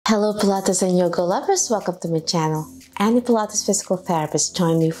Hello Pilates and yoga lovers, welcome to my channel. Annie Pilates physical therapist.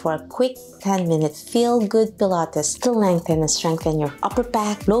 Join me for a quick 10-minute Feel Good Pilates to lengthen and strengthen your upper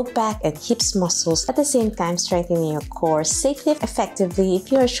back, low back, and hips muscles, at the same time strengthening your core safely and effectively if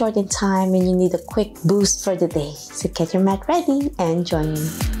you are short in time and you need a quick boost for the day. So get your mat ready and join me.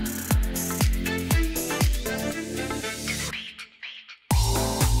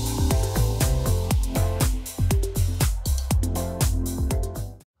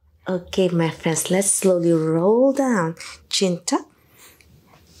 Okay, my friends, let's slowly roll down, chin tuck,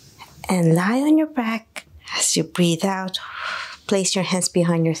 and lie on your back as you breathe out. Place your hands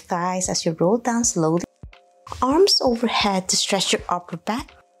behind your thighs as you roll down slowly. Arms overhead to stretch your upper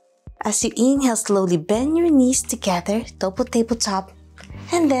back. As you inhale, slowly bend your knees together, double tabletop,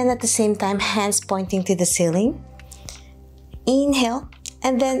 and then at the same time, hands pointing to the ceiling. Inhale,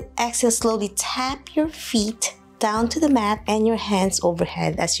 and then exhale, slowly tap your feet down to the mat and your hands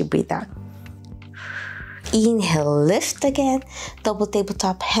overhead as you breathe out. Inhale, lift again, double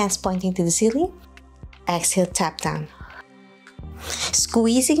tabletop, hands pointing to the ceiling. Exhale, tap down.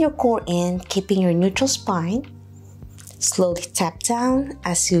 Squeezing your core in, keeping your neutral spine. Slowly tap down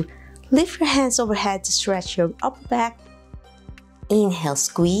as you lift your hands overhead to stretch your upper back. Inhale,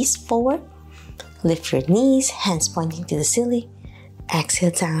 squeeze forward. Lift your knees, hands pointing to the ceiling.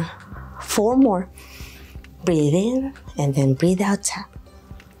 Exhale, down. 4 more. Breathe in and then breathe out, tap.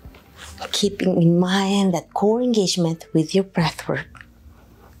 Keeping in mind that core engagement with your breath work.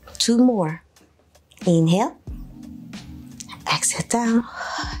 2 more. Inhale. Exhale down.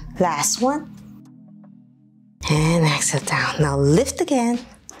 Last one. And exhale down. Now lift again.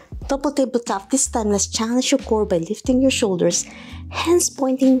 Double tabletop. This time let's challenge your core by lifting your shoulders, hands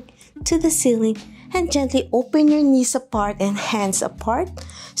pointing to the ceiling, and gently open your knees apart and hands apart,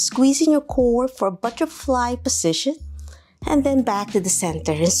 squeezing your core for a butterfly position, and then back to the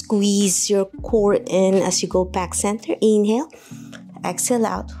center and squeeze your core in as you go back center. Inhale, exhale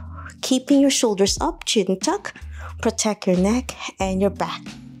out, keeping your shoulders up, chin tuck, protect your neck and your back.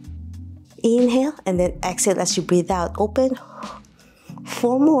 Inhale and then exhale as you breathe out, open.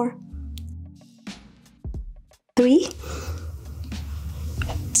 4 more. 3,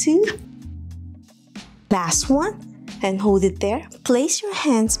 2, last one, and hold it there. Place your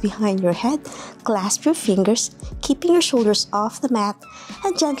hands behind your head, clasp your fingers, keeping your shoulders off the mat,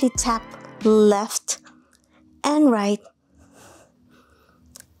 and gently tap left and right.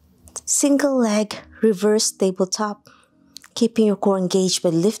 Single leg, reverse tabletop, keeping your core engaged by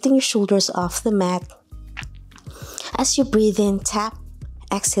lifting your shoulders off the mat. As you breathe in, tap,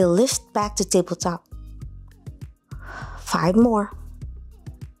 exhale, lift back to tabletop. 5 more.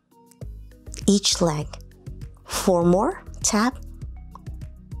 Each leg. 4 more, tap.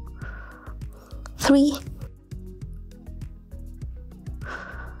 3,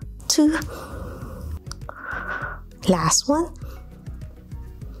 2, last one,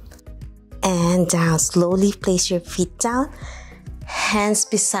 and down. Slowly place your feet down, hands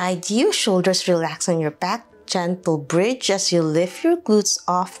beside you, shoulders relax on your back. Gentle bridge as you lift your glutes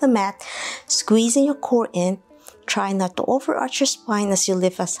off the mat, squeezing your core in. Try not to overarch your spine as you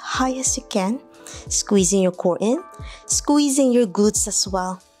lift as high as you can. Squeezing your core in, squeezing your glutes as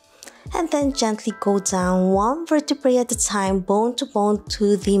well. And then gently go down 1 vertebrae at a time, bone to bone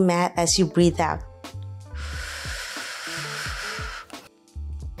to the mat as you breathe out.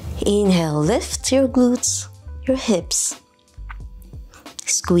 Inhale, lift your glutes, your hips.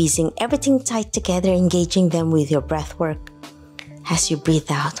 Squeezing everything tight together, engaging them with your breath work. As you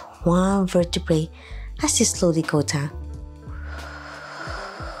breathe out, 1 vertebrae as you slowly go down.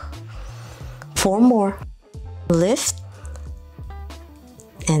 4 more. Lift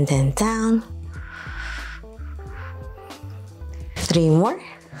and then down. 3 more.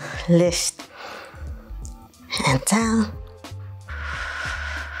 Lift and down.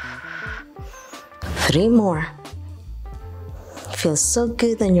 3 more. Feels so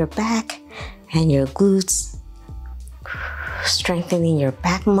good on your back and your glutes, strengthening your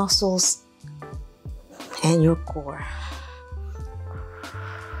back muscles and your core.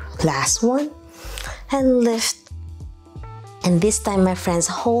 Last one. And lift. And this time, my friends,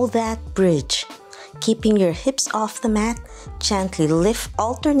 hold that bridge, keeping your hips off the mat. Gently lift,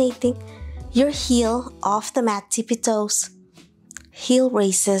 alternating your heel off the mat, tippy toes. Heel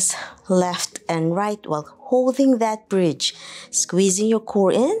raises left and right while holding that bridge, squeezing your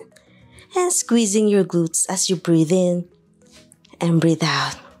core in and squeezing your glutes as you breathe in and breathe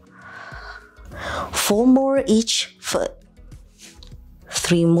out. 4 more each foot.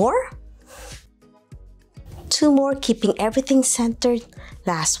 3 more. 2 more, keeping everything centered.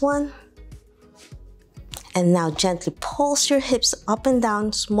 Last one. And now gently pulse your hips up and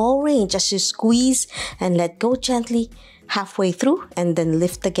down, small range as you squeeze and let go gently halfway through and then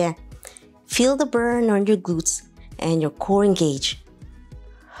lift again. Feel the burn on your glutes and your core engage.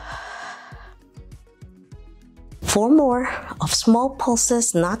 4 more of small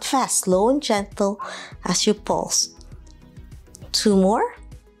pulses, not fast, slow and gentle as you pulse. 2 more.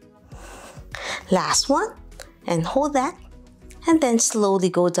 Last one, and hold that. And then slowly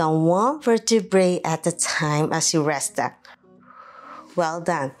go down 1 vertebrae at a time as you rest that. Well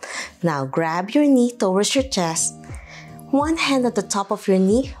done. Now grab your knee towards your chest. 1 hand at the top of your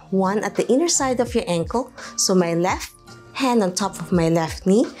knee, 1 at the inner side of your ankle. So my left hand on top of my left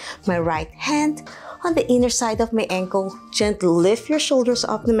knee, my right hand on the inner side of my ankle. Gently lift your shoulders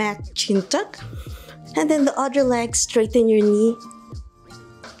off the mat, chin tuck. And then the other leg, straighten your knee.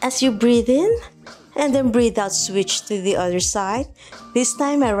 As you breathe in, and then breathe out, switch to the other side. This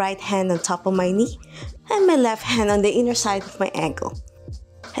time, my right hand on top of my knee and my left hand on the inner side of my ankle.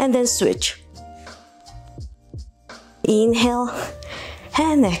 And then switch. Inhale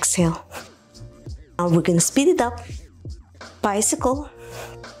and exhale. Now we're gonna speed it up. Bicycle.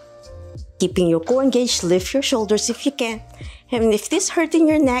 Keeping your core engaged, lift your shoulders if you can. And if this is hurting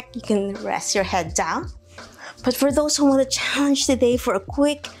your neck, you can rest your head down. But for those who want to challenge today for a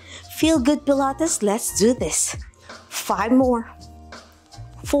quick Feel Good Pilates, let's do this. 5 more.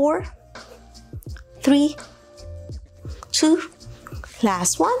 4, 3, 2,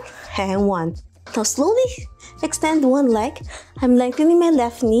 last one, and 1. Now slowly extend one leg. I'm lengthening my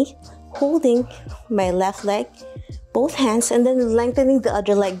left knee, holding my left leg, both hands, and then lengthening the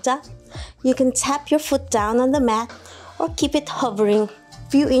other leg down. You can tap your foot down on the mat or keep it hovering a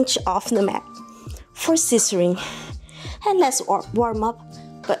few inches off the mat for scissoring. And let's warm up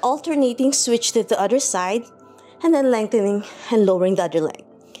by alternating, switch to the other side, and then lengthening and lowering the other leg.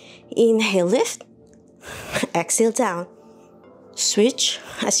 Inhale, lift. Exhale, down. Switch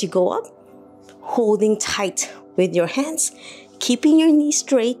as you go up, holding tight with your hands, keeping your knees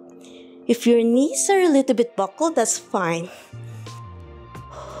straight. If your knees are a little bit buckled, that's fine.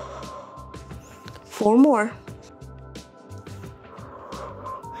 4 more.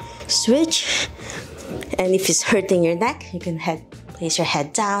 Switch. And if it's hurting your neck, you can place your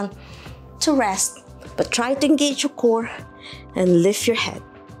head down to rest, but try to engage your core and lift your head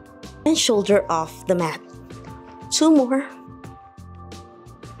and shoulder off the mat. 2 more.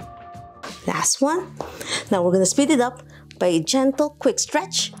 Last one. Now we're going to speed it up by a gentle, quick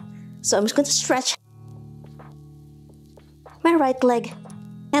stretch. So I'm just going to stretch my right leg,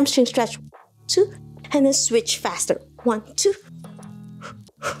 hamstring stretch, 2, and then switch faster. 1, 2.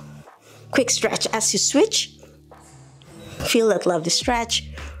 Quick stretch as you switch. Feel that lovely stretch.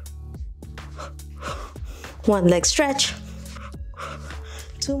 1 leg stretch.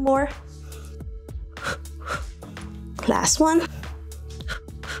 2 more. Last one.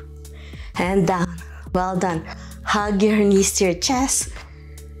 And down. Well done. Hug your knees to your chest.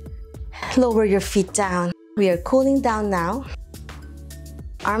 Lower your feet down. We are cooling down now.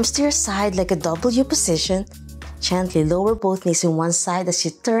 Arms to your side like a W position. Gently lower both knees in one side as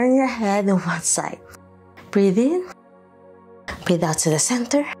you turn your head on one side. Breathe in. Breathe out to the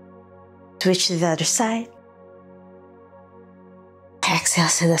center. Switch to the other side. Exhale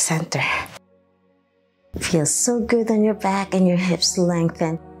to the center. Feels so good on your back and your hips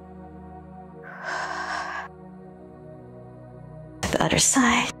lengthen. The other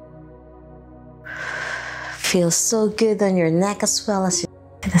side. Feels so good on your neck as well as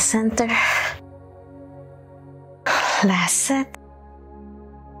to the center. Last set.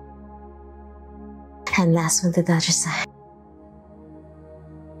 And last one to the other side.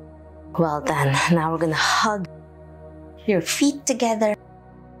 Well done. Now we're gonna hug your feet together,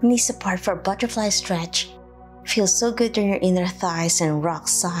 knees apart for a butterfly stretch. Feels so good on your inner thighs and rock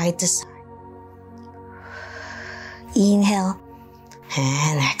side to side. Inhale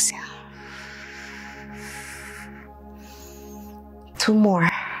and exhale. 2 more.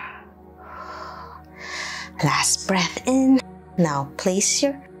 Last breath in. Now place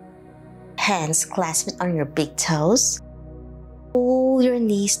your hands clasped on your big toes. Pull your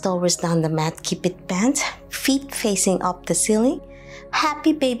knees towards down the mat. Keep it bent. Feet facing up the ceiling.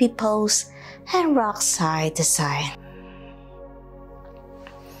 Happy baby pose and rock side to side.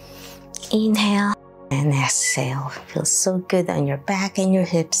 Inhale and exhale. Feels so good on your back and your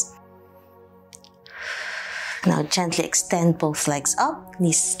hips. Now gently extend both legs up,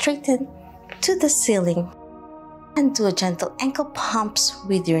 knees straighten to the ceiling. And do a gentle ankle pumps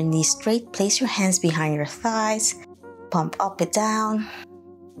with your knees straight. Place your hands behind your thighs. Pump up and down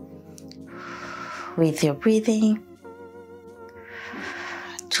with your breathing.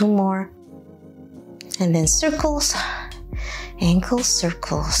 2 more. And then circles, ankles,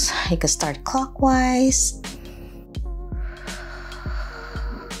 circles. You can start clockwise.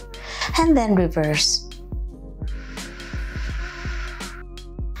 And then reverse.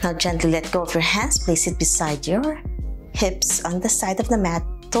 Now gently let go of your hands. Place it beside your hips on the side of the mat,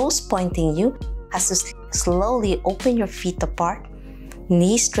 toes pointing you as you slowly open your feet apart,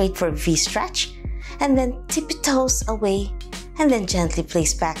 knees straight for a V stretch, and then tip your toes away, and then gently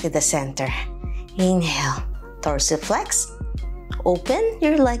place back to the center. Inhale, torso flex, open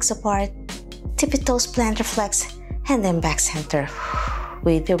your legs apart, tip your toes, plantar flex, and then back center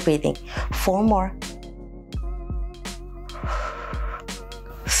with your breathing. 4 more.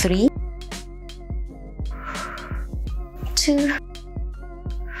 3, 2,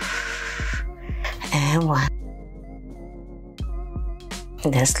 and 1.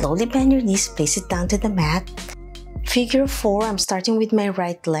 And then slowly bend your knees, place it down to the mat. Figure 4, I'm starting with my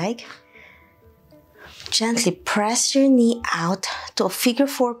right leg. Gently press your knee out to a figure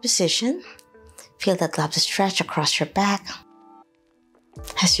 4 position. Feel that love stretch across your back.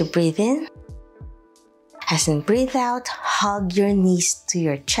 As you breathe in, as you breathe out, hug your knees to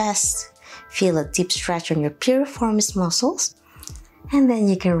your chest. Feel a deep stretch on your piriformis muscles. And then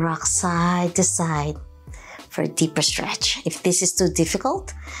you can rock side to side for a deeper stretch. If this is too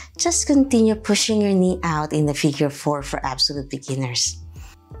difficult, just continue pushing your knee out in the figure 4 for absolute beginners.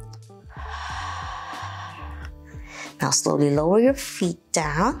 Now slowly lower your feet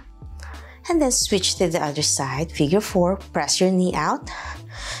down and then switch to the other side. Figure 4, press your knee out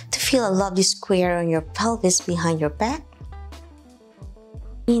to feel a lovely square on your pelvis behind your back.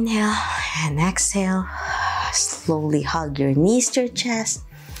 Inhale and exhale. Slowly hug your knees to your chest.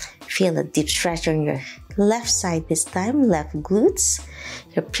 Feel a deep stretch on your left side this time, left glutes,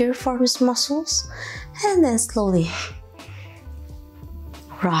 your piriformis muscles, and then slowly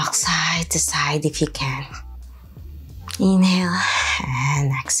rock side to side if you can. Inhale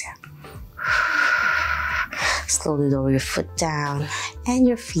and exhale. Slowly lower your foot down and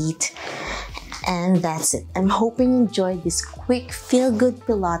your feet. And that's it. I'm hoping you enjoyed this quick Feel Good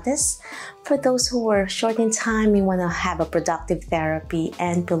Pilates. For those who are short in time, you want to have a productive therapy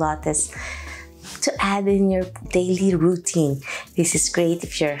and Pilates to add in your daily routine. This is great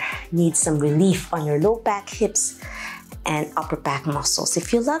if you need some relief on your low back, hips, and upper back muscles.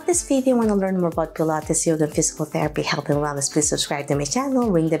 If you love this video and want to learn more about Pilates, yoga, and physical therapy, health and wellness, please subscribe to my channel,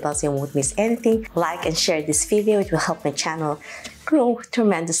 ring the bell so you won't miss anything. Like and share this video. It will help my channel grow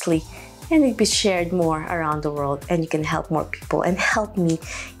tremendously, and it will be shared more around the world, and you can help more people and help me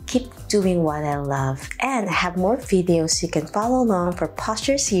keep doing what I love. And I have more videos you can follow along for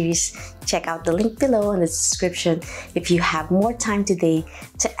posture series. Check out the link below in the description if you have more time today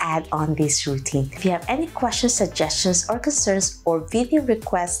to add on this routine. If you have any questions, suggestions, or concerns, or video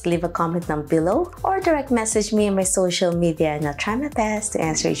requests, leave a comment down below or direct message me on my social media, and I'll try my best to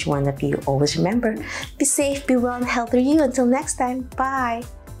answer each one of you. Always remember, be safe, be well, and healthy. You until next time. Bye.